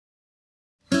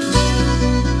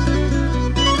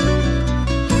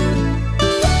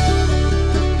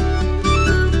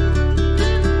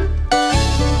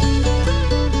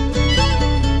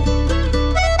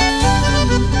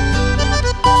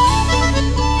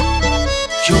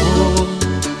Yo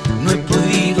no he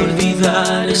podido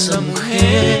olvidar esa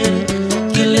mujer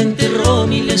que le enterró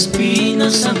 1000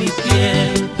 espinas a mi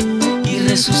piel. Y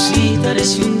resucitaré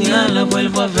si un día la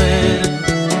vuelvo a ver,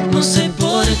 no sé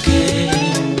por qué.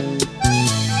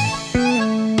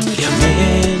 Le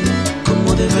amé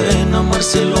como deben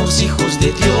amarse los hijos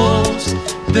de Dios,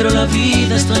 pero la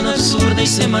vida es tan absurda y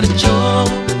se marchó,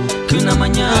 que una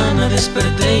mañana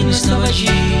desperté y no estaba allí.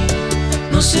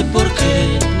 No sé por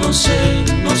qué, no sé,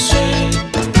 no sé.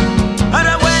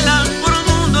 Ahora vuela por un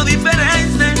mundo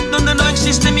diferente, donde no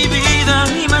existe mi vida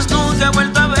y más nunca he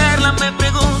vuelto a verla. Me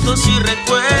pregunto si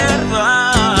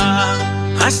recuerda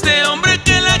a este hombre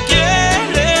que la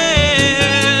quiere.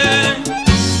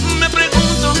 Me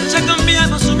pregunto si ha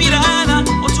cambiado su mirada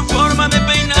o su forma de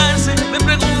peinarse. Me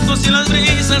pregunto si las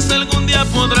risas algún día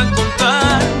podrán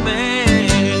contarme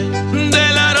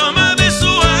del aroma de su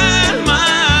alma.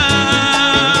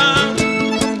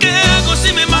 ¿Qué hago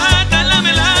si me mata la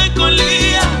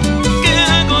melancolía? ¿Qué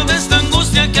hago de esta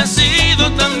angustia que ha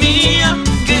sido tan mía?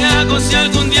 ¿Qué hago si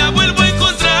algún día vuelvo a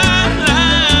encontrarla?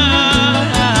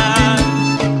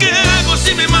 ¿Qué hago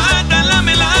si me mata la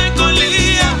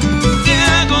melancolía? ¿Qué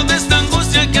hago de esta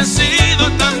angustia que ha sido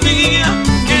tan mía?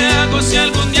 ¿Qué hago si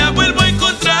algún día vuelvo a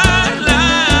encontrarla?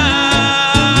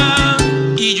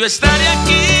 Y yo estaré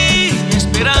aquí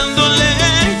esperándole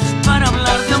para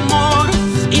hablar de amor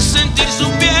y sentir su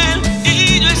piel.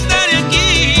 Y yo estaré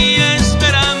aquí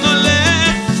esperándole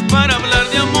para hablar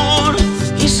de amor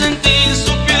y sentir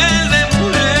su piel de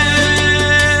mujer.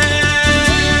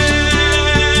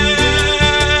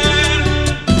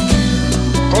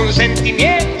 Con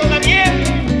sentimiento, Daniel,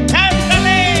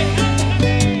 cántale.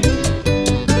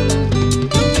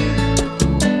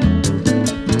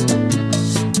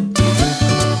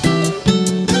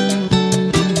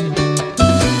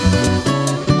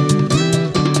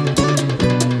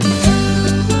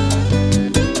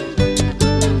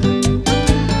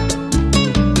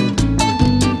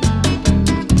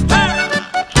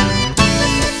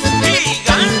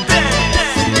 Gigante.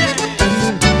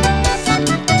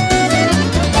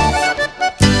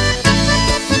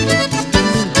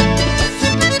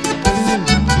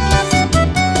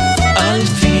 Al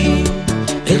fin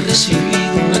he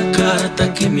recibido una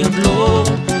carta que me habló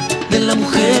de la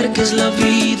mujer que es la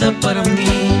vida para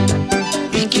mí.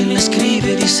 Y quien la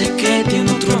escribe dice que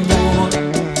tiene otro amor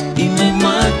y me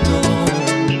mato.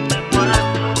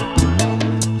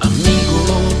 Amigo,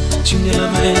 si un día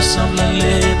la ves,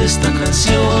 háblale de esta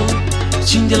canción.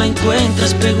 Si un día la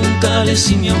encuentras, pregúntale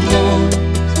si mi amor.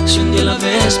 Si un día la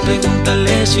ves,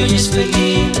 pregúntale si hoy es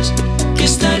feliz, que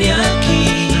estaré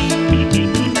aquí.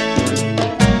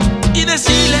 Y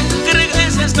decirle que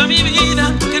regrese hasta mi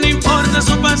vida, que no importa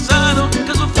su pasado,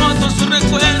 que sus fotos, sus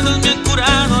recuerdos me han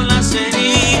curado las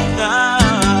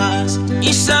heridas.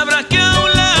 Y sabrá que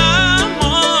aún la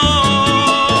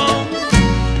amo.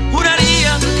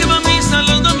 Juraría que va a misa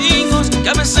los domingos, que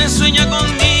a veces sueña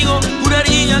conmigo.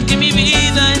 Juraría que mi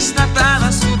vida está atada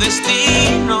a su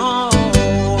destino.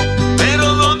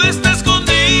 Pero ¿dónde está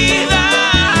escondida?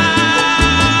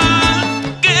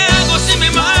 ¿Qué hago si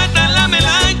me mata la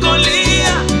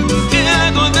melancolía? ¿Qué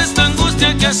hago de esta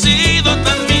angustia que ha sido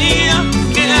tan mía?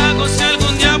 ¿Qué hago si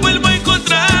algún día vuelvo a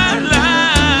encontrarla?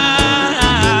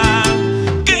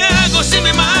 ¿Qué hago si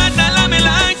me mata la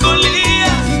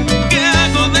melancolía? ¿Qué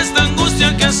hago de esta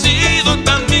angustia que ha sido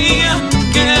tan mía?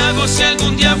 ¿Qué hago si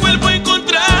algún día vuelvo a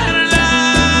encontrarla?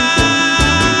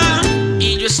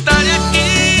 Y yo estaré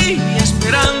aquí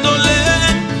esperándole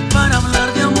para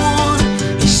hablar de amor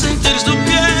y sentir su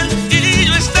piel. Y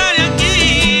yo estaré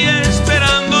aquí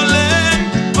esperándole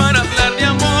para hablar de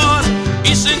amor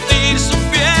y sentir su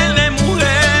piel de mujer.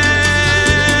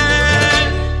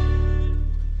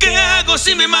 ¿Qué hago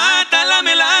si me mata la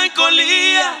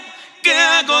melancolía? ¿Qué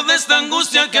hago de esta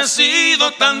angustia que ha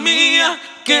sido tan mía?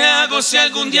 ¿Qué hago si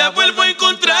algún día vuelvo a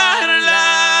encontrarla?